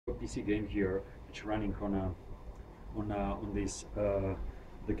PC game here, which running on this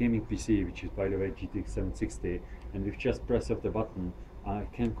the gaming PC, which is by the way GTX 760, and with just press of the button, I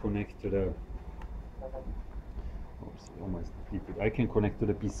can connect to the. Almost depleted. I can connect to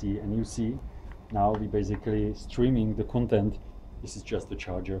the PC, and you see now we basically streaming the content. This is just the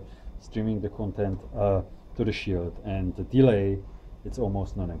charger, streaming the content to the Shield, and the delay, it's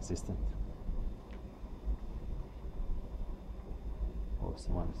almost non-existent. Oh,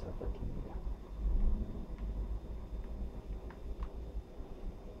 someone is attacking me.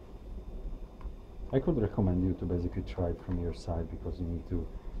 I could recommend you to basically try it from your side, because you need to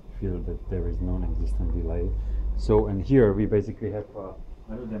feel that there is non-existent delay. So, and here we basically have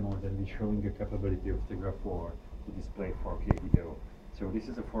another demo that is showing the capability of Tegra 4 to display 4K video. So this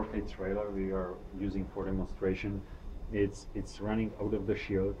is a 4K trailer we are using for demonstration. It's running out of the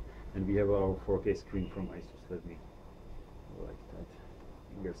Shield, and we have our 4K screen from Asus. Let me like that.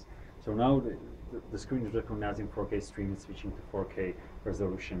 Yes. So now the screen is recognizing 4K stream, it's switching to 4K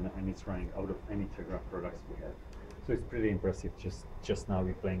resolution, and it's running out of any Tegra products we have. So it's pretty impressive. Just now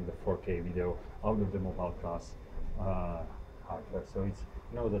we're playing the 4K video out of the mobile class hardware. So it's,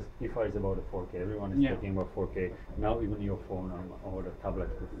 you know, the IFA is about the 4K. Everyone is talking about 4K. Now even your phone or the tablet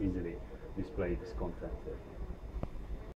could easily display this content.